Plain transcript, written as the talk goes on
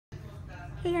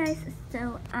Hey guys,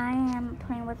 so I am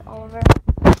playing with Oliver.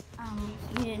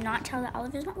 You did not tell that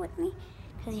Oliver's not with me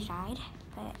because he died,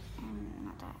 but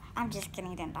not that. I'm just kidding,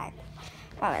 he didn't die.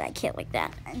 Why would I kill like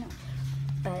that? I know.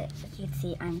 But as you can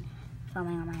see, I'm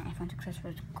filming on my iPhone 6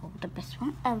 Rose Gold, the best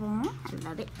one ever. I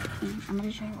love it. And I'm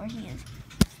gonna show you where he is.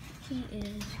 He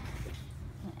is.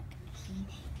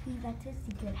 That's his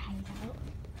secret hideout,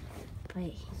 but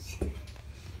he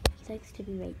likes to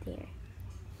be right there.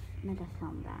 I'm gonna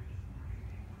film that,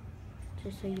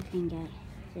 just so you can get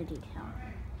the detail.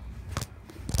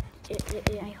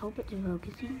 I hope it's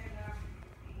focusing.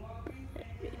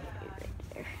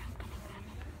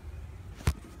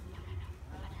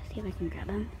 See if I can grab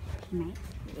him. He might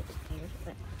get scared,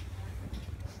 but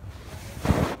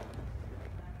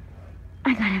I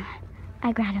got him.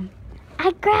 I grabbed him.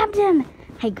 I grabbed him.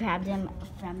 I grabbed him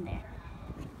from there.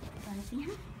 Wanna see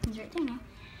him? He's right there now.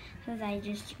 Because I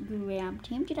just grabbed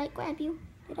him. Did I grab you?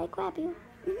 Did I grab you?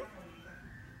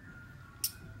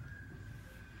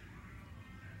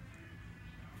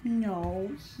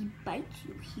 No, he bites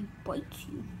you. He bites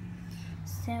you.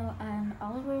 So,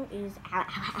 Oliver is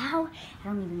ow. I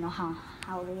don't even know how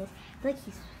old he is. I feel like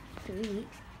he's 3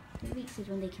 weeks. 3 weeks is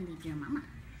when they can leave your mama.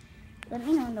 Let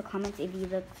me know in the comments if he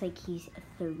looks like he's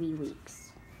 3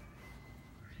 weeks.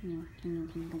 Can you?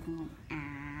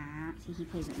 See, he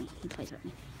plays with me. He plays with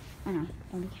me. Oh no,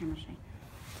 only camera shy.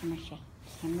 Camera shy.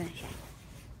 Camera shy.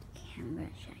 Camera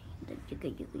shy.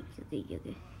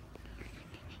 Yoga.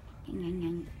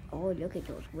 Oh, look at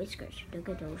those whiskers. Look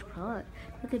at those claws.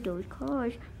 Look at those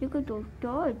claws. Look at those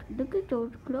claws. Look at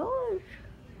those claws.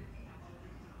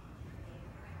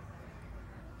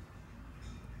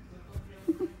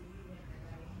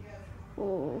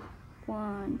 Oh,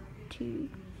 1, 2.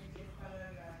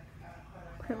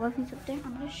 Okay, while he's up there,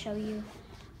 I'm going to show you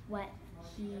what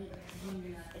he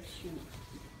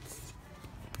eats.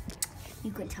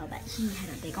 You could tell that he had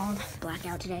a big old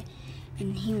blackout today,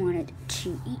 and he wanted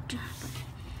to eat, but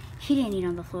he didn't eat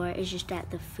on the floor. It's just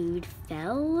that the food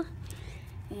fell,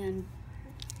 and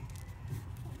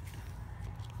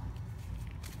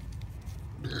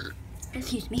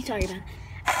excuse me, sorry about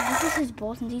that. This is his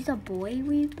bowl, since he's a boy,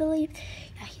 we believe.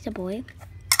 Yeah, he's a boy.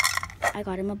 I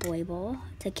got him a boy bowl.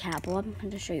 It's a cat bowl. I'm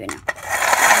going to show you now. He's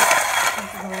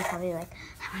probably like,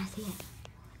 I want to see it.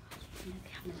 I'm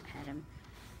going to pet him.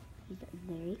 He's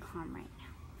very calm right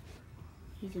now.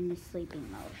 He's in the sleeping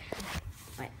mode.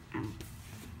 But,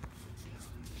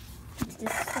 this is the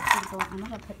food bowl. I'm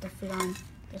going to put the food on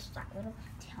this black little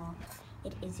tail.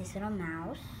 It is this little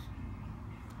mouse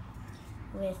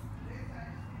with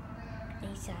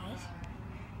a size.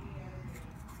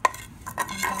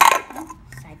 And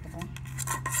side the bowl.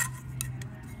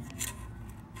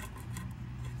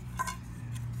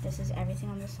 This is everything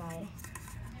on the side.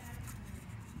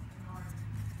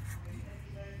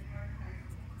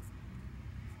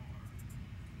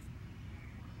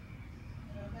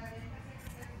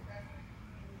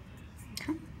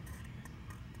 Okay.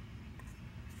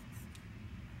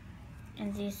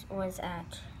 And this was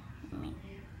at me.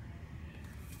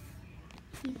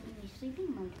 He's in a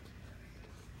sleeping mode.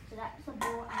 So that's a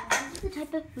bowl. This is the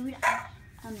type of food I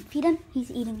feed him.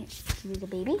 He's eating it. He's a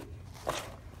baby.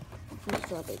 He's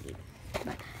still a baby.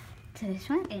 But to this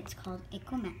one, it's called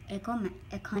Ecomax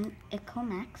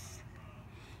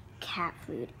cat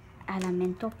food.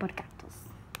 Alimento por gatos.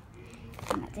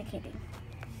 I'm not kidding.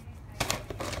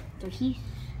 So we're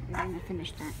gonna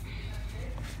finish that.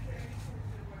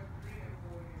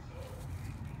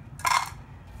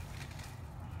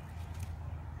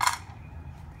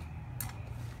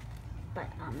 But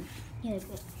yeah,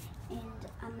 good. And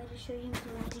I'm gonna show you him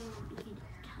doing you can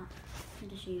tell. I'm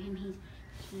gonna show you him.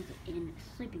 He's in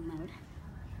sleeping mode.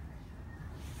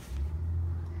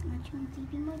 Aren't you in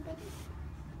sleeping mode, baby?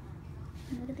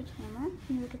 Can you look at the camera?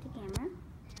 Can you look at the camera? Can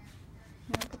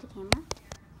you look at the camera?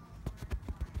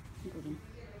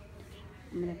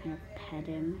 I'm gonna kind of pet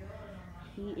him.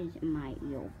 He is my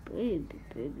little baby.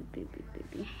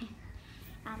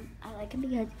 I like him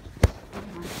because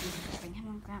bring him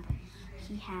on ground.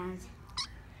 He has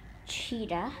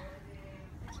cheetah.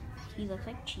 He looks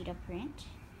like cheetah print,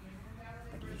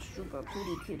 but he's super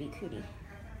cutie.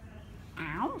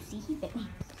 Ow! See, he bit me.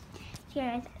 So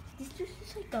guys, this is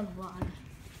just like a vlog.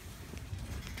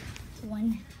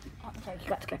 Sorry, he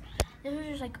got scared. This was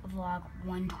just like vlog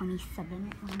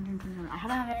 127. I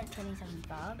haven't had 127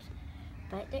 vlogs,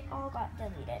 but they all got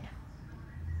deleted.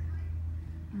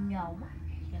 No.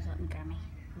 He doesn't let me grab me.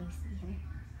 You see him?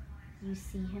 You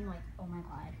see him like, oh my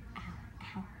god.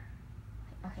 Ow.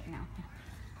 Okay, no.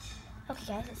 Okay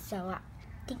guys, so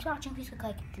thanks for watching. Please click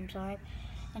like and subscribe.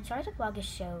 And sorry the vlog is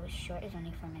so short, it's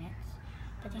only 4 minutes.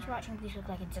 But thanks for watching. Please click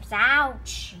like and subscribe,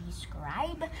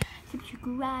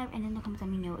 and in the comments let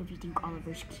me know if you think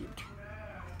Oliver's cute.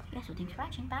 Yeah, so thanks for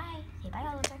watching. Bye. Say bye,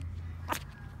 Oliver.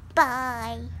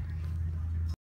 Bye.